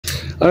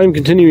I'm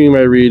continuing my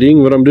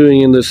reading. What I'm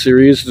doing in this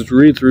series is to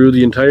read through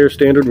the entire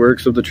standard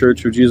works of the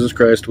Church of Jesus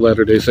Christ of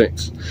Latter-day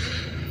Saints.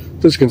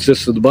 This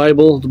consists of the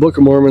Bible, the Book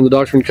of Mormon, the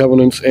Doctrine and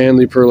Covenants, and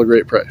the Pearl of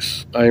Great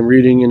Price. I am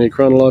reading in a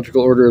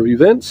chronological order of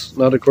events,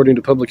 not according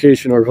to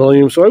publication or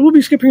volume, so I will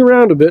be skipping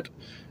around a bit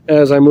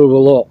as I move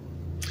along.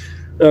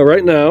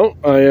 Right now,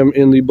 I am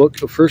in the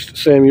book of 1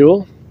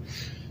 Samuel.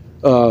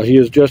 He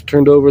has just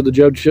turned over the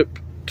judgeship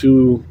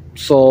to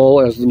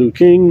Saul as the new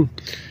king,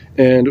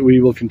 and we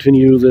will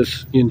continue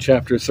this in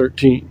chapter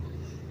 13.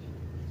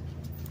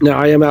 Now,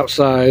 I am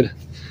outside,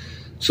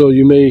 so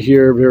you may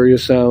hear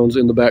various sounds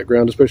in the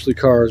background, especially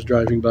cars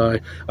driving by.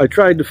 I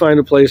tried to find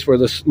a place where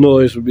this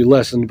noise would be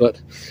lessened,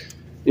 but,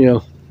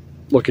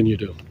 what can you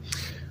do?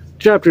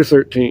 Chapter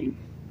 13.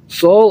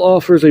 Saul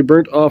offers a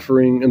burnt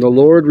offering, and the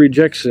Lord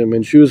rejects him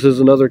and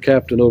chooses another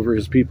captain over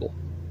his people.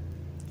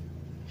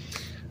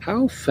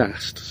 How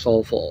fast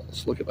Saul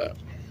falls. Look at that.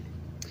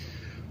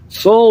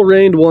 Saul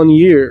reigned 1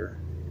 year,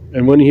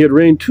 and when he had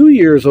reigned 2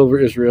 years over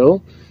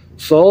Israel,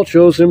 Saul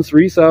chose him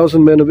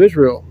 3,000 men of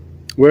Israel,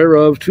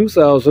 whereof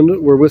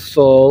 2,000 were with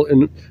Saul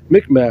in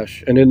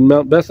Michmash and in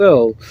Mount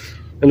Bethel,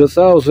 and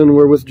 1,000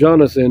 were with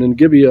Jonathan in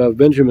Gibeah of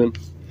Benjamin.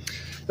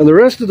 And the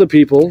rest of the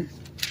people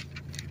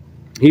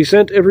he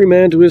sent every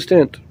man to his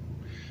tent.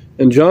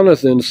 And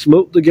Jonathan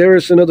smote the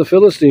garrison of the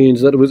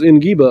Philistines that was in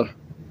Gibeah.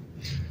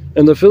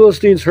 And the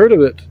Philistines heard of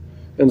it,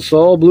 and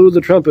Saul blew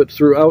the trumpet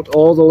throughout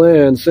all the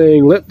land,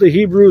 saying, Let the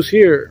Hebrews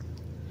hear.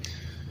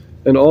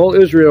 And all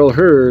Israel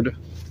heard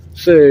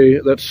say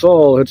that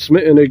Saul had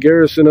smitten a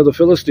garrison of the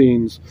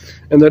Philistines,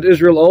 and that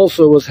Israel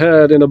also was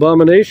had an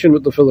abomination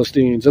with the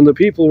Philistines, and the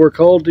people were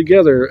called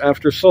together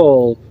after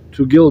Saul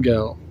to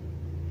Gilgal.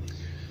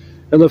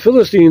 And the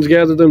Philistines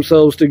gathered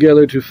themselves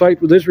together to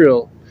fight with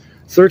Israel,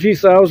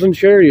 30,000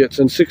 chariots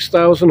and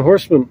 6,000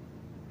 horsemen,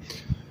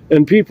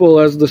 and people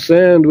as the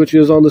sand which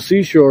is on the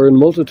seashore in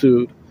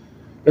multitude.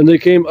 And they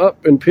came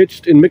up and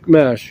pitched in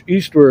Michmash,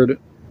 eastward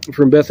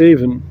from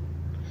Bethaven.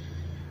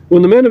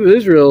 When the men of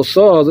Israel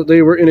saw that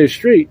they were in a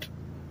strait,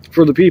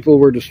 for the people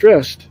were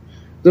distressed,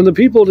 then the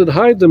people did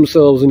hide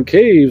themselves in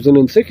caves and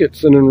in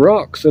thickets and in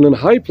rocks and in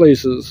high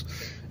places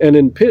and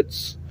in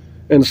pits.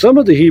 And some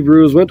of the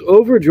Hebrews went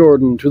over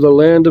Jordan to the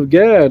land of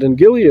Gad and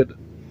Gilead.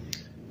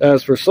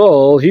 As for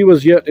Saul, he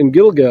was yet in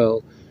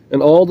Gilgal,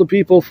 and all the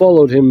people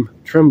followed him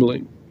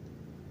trembling.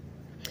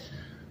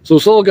 So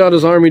Saul got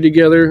his army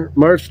together,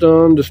 marched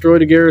on,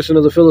 destroyed a garrison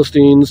of the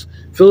Philistines.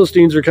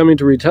 Philistines are coming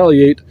to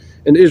retaliate,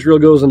 and Israel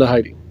goes into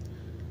hiding.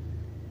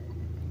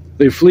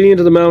 They flee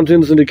into the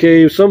mountains, into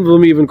caves. Some of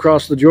them even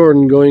cross the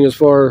Jordan, going as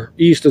far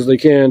east as they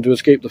can to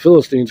escape the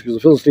Philistines, because the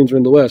Philistines are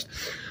in the west.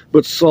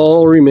 But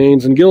Saul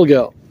remains in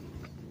Gilgal.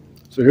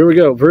 So here we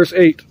go, verse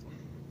 8.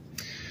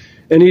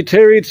 And he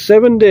tarried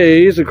 7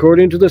 days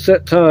according to the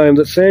set time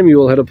that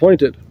Samuel had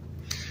appointed.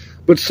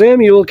 But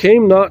Samuel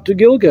came not to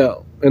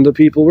Gilgal, and the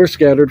people were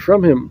scattered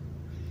from him.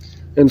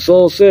 And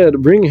Saul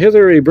said, Bring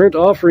hither a burnt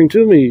offering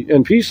to me,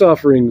 and peace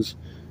offerings.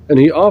 And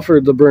he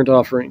offered the burnt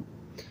offering.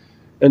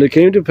 And it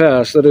came to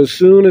pass that as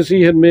soon as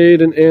he had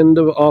made an end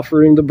of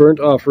offering the burnt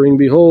offering,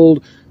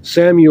 behold,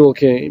 Samuel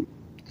came.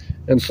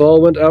 And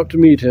Saul went out to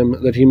meet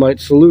him, that he might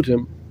salute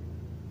him.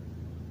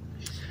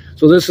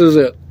 So this is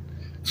it.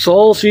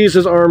 Saul sees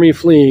his army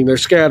fleeing. They're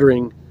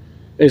scattering.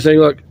 And he's saying,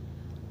 look,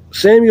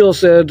 Samuel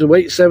said to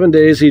wait 7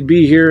 days, he'd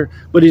be here,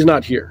 but he's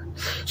not here.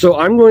 So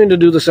I'm going to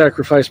do the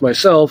sacrifice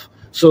myself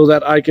so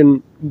that I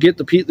can get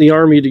the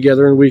army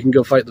together and we can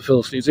go fight the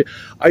Philistines.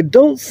 I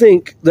don't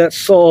think that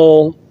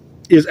Saul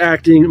is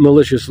acting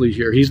maliciously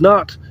here. He's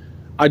not.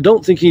 I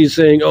don't think he's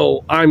saying,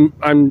 oh, I'm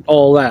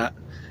all that.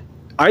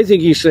 I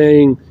think he's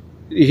saying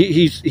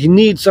he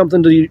needs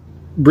something to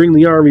bring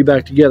the army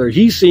back together.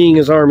 He's seeing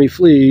his army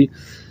flee,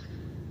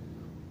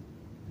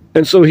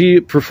 and so he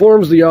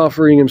performs the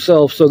offering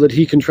himself so that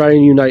he can try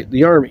and unite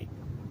the army.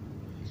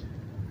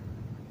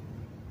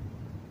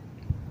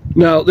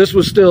 Now, this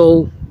was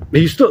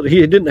he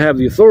didn't have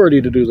the authority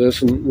to do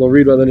this, and we'll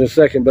read about that in a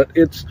second, but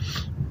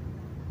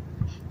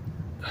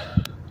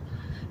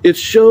it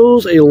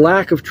shows a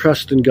lack of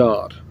trust in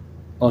God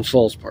on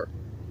Saul's part.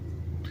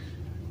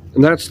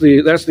 And that's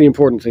the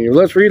important thing.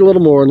 Let's read a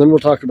little more, and then we'll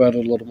talk about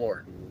it a little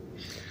more.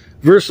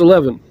 Verse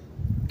 11,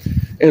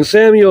 And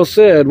Samuel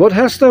said, What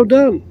hast thou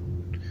done?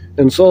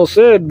 And Saul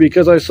said,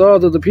 Because I saw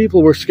that the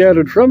people were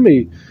scattered from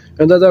me,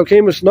 and that thou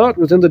camest not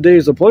within the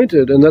days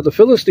appointed, and that the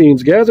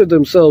Philistines gathered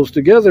themselves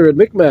together at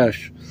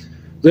Michmash.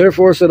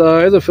 Therefore said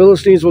I, The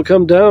Philistines will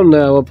come down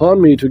now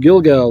upon me to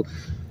Gilgal,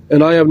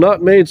 and I have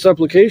not made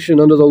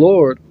supplication unto the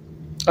Lord.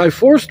 I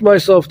forced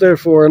myself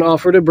therefore, and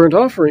offered a burnt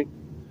offering.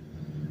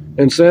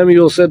 And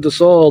Samuel said to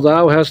Saul,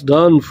 Thou hast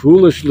done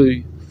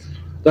foolishly.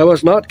 Thou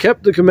hast not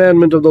kept the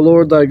commandment of the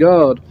Lord thy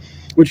God,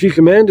 which he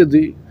commanded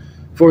thee.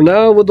 For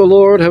now would the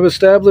Lord have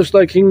established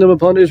thy kingdom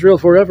upon Israel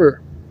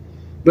forever.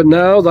 But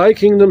now thy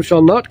kingdom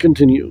shall not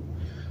continue.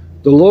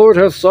 The Lord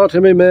hath sought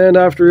him a man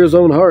after his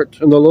own heart,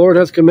 and the Lord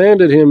hath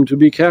commanded him to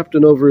be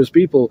captain over his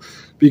people,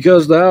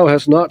 because thou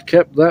hast not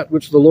kept that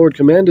which the Lord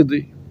commanded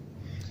thee.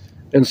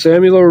 And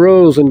Samuel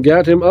arose and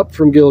gat him up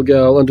from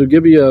Gilgal unto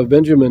Gibeah of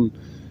Benjamin.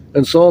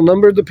 And Saul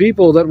numbered the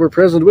people that were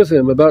present with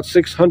him, about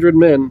 600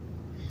 men.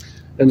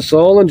 And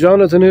Saul and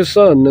Jonathan his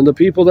son, and the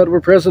people that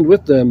were present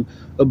with them,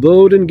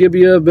 abode in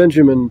Gibeah of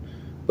Benjamin,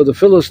 but the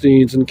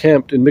Philistines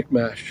encamped in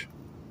Michmash.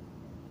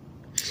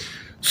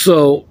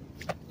 So,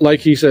 like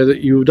he said,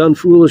 that you have done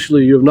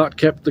foolishly, you have not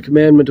kept the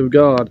commandment of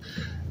God.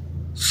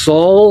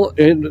 Saul,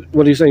 and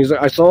what he's saying is,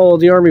 I saw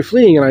the army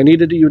fleeing and I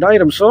needed to unite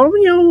them. So,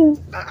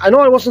 I know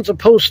I wasn't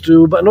supposed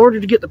to, but in order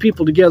to get the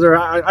people together,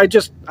 I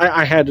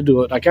had to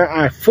do it.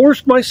 I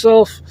forced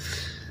myself.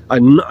 I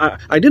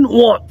didn't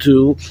want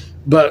to,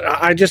 but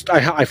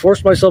I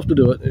forced myself to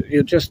do it.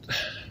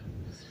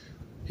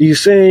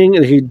 He's saying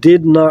that he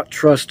did not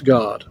trust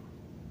God.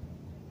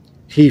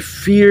 He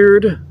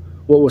feared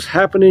what was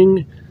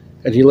happening,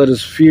 and he let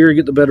his fear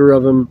get the better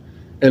of him.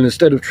 And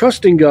instead of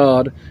trusting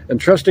God and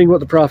trusting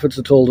what the prophets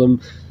had told him,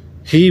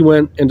 he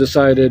went and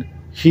decided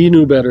he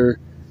knew better,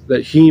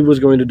 that he was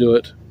going to do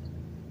it.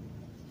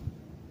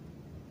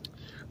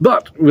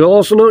 But we'll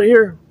also note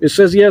here, it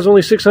says he has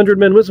only 600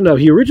 men with him now.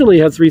 He originally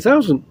had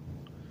 3,000.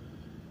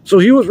 So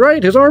he was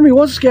right. His army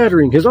was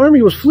scattering. His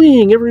army was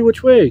fleeing every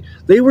which way.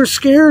 They were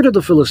scared of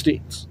the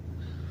Philistines.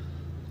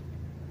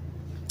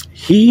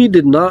 He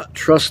did not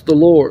trust the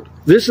Lord.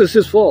 This is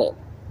his fault,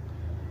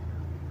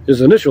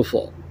 his initial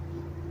fault.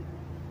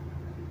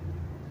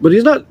 But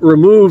he's not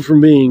removed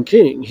from being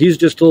king. He's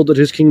just told that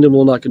his kingdom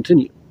will not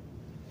continue.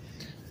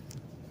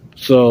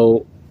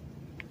 So,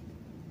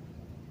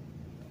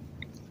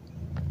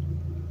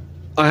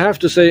 I have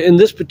to say, in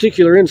this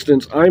particular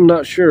instance, I'm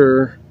not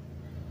sure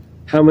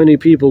how many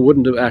people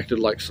wouldn't have acted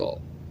like Saul.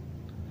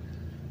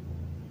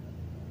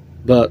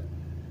 But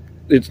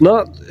it's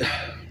not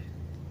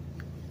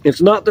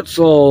that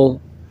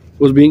Saul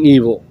was being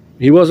evil.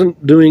 He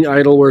wasn't doing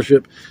idol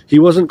worship. He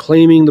wasn't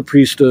claiming the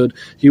priesthood.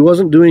 He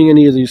wasn't doing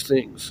any of these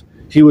things.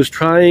 He was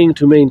trying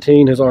to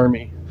maintain his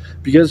army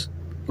because,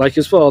 like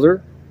his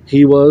father,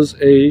 he was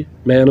a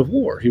man of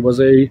war. He was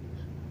a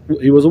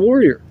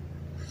warrior.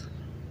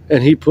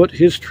 And he put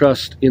his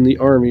trust in the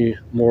army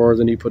more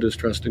than he put his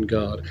trust in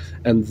God.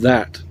 And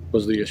that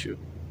was the issue.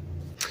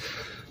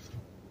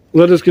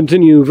 Let us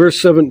continue.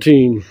 Verse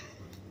 17.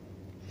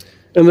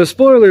 And the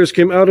spoilers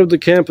came out of the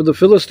camp of the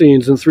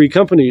Philistines in 3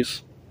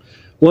 companies.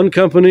 One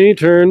company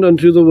turned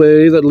unto the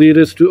way that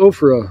leadeth to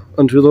Ophrah,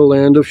 unto the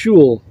land of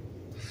Shual.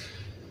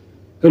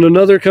 And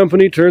another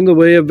company turned the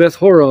way of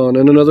Beth-horon,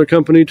 and another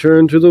company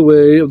turned to the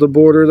way of the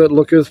border that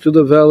looketh to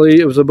the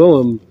valley of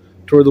Zeboim,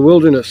 toward the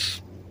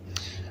wilderness.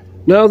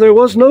 Now there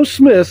was no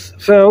smith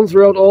found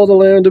throughout all the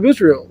land of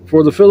Israel,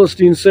 for the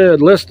Philistines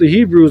said, lest the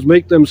Hebrews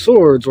make them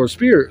swords or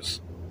spears.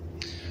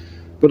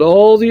 But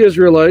all the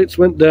Israelites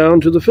went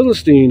down to the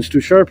Philistines to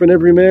sharpen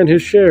every man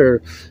his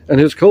share, and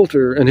his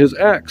coulter, and his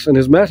axe, and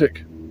his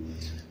mattock.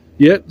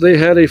 Yet they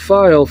had a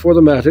file for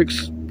the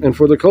mattocks, and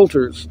for the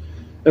coulters,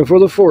 and for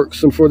the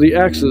forks, and for the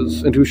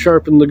axes, and to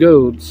sharpen the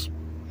goads.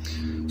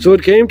 So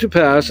it came to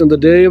pass in the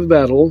day of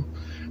battle,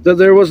 that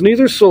there was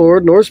neither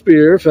sword nor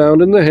spear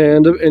found in the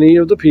hand of any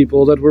of the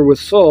people that were with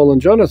Saul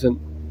and Jonathan.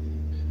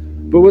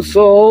 But with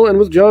Saul and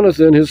with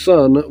Jonathan his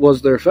son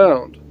was there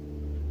found.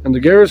 And the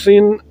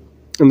garrison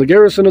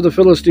of the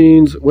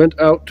Philistines went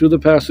out to the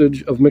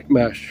passage of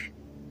Michmash.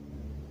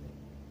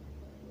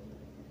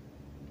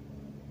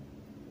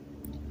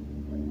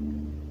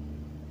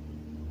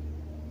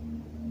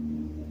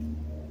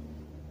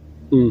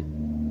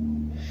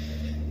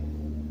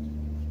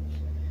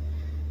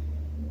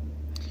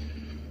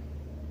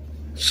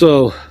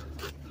 So,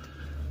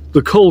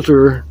 the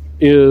coulter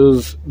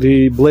is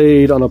the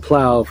blade on a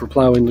plow for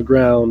plowing the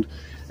ground,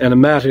 and a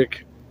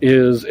mattock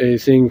is a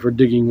thing for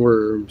digging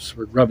worms,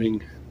 for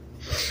grubbing.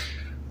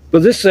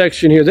 But this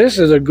section here, this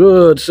is a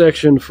good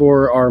section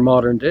for our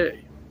modern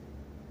day.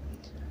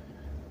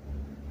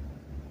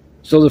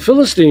 So the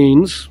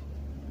Philistines,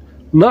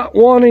 not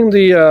wanting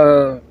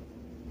the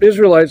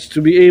Israelites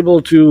to be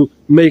able to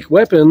make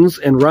weapons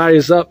and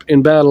rise up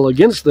in battle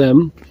against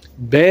them,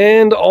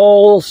 banned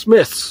all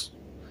smiths.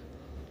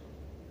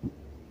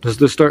 Does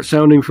this start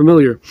sounding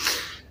familiar?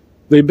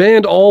 They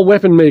banned all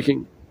weapon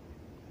making.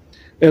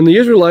 And the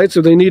Israelites,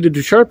 if they needed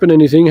to sharpen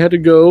anything, had to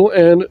go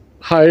and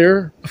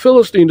hire a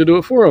Philistine to do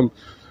it for them.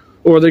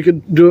 Or they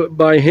could do it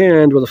by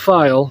hand with a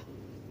file.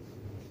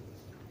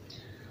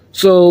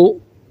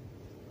 So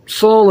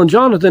Saul and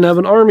Jonathan have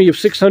an army of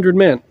 600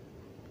 men.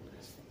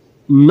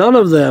 None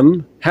of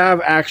them have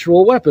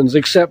actual weapons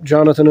except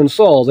Jonathan and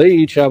Saul. They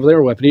each have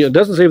their weapon. It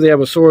doesn't say if they have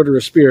a sword or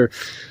a spear.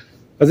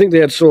 I think they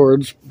had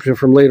swords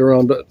from later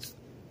on, but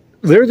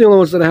they're the only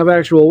ones that have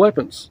actual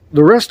weapons.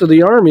 The rest of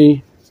the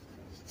army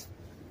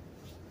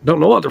don't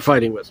know what they're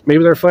fighting with.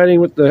 Maybe they're fighting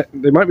with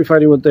they might be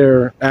fighting with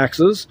their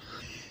axes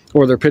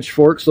or their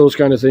pitchforks, those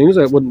kind of things.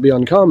 That wouldn't be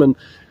uncommon.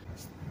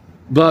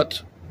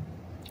 But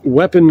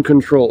weapon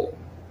control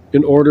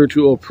in order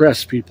to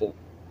oppress people.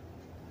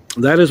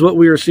 That is what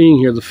we are seeing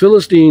here. The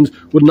Philistines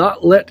would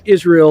not let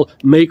Israel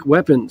make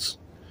weapons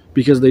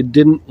because they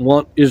didn't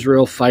want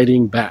Israel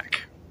fighting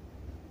back.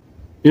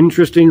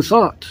 Interesting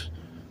thought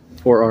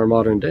for our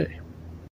modern day.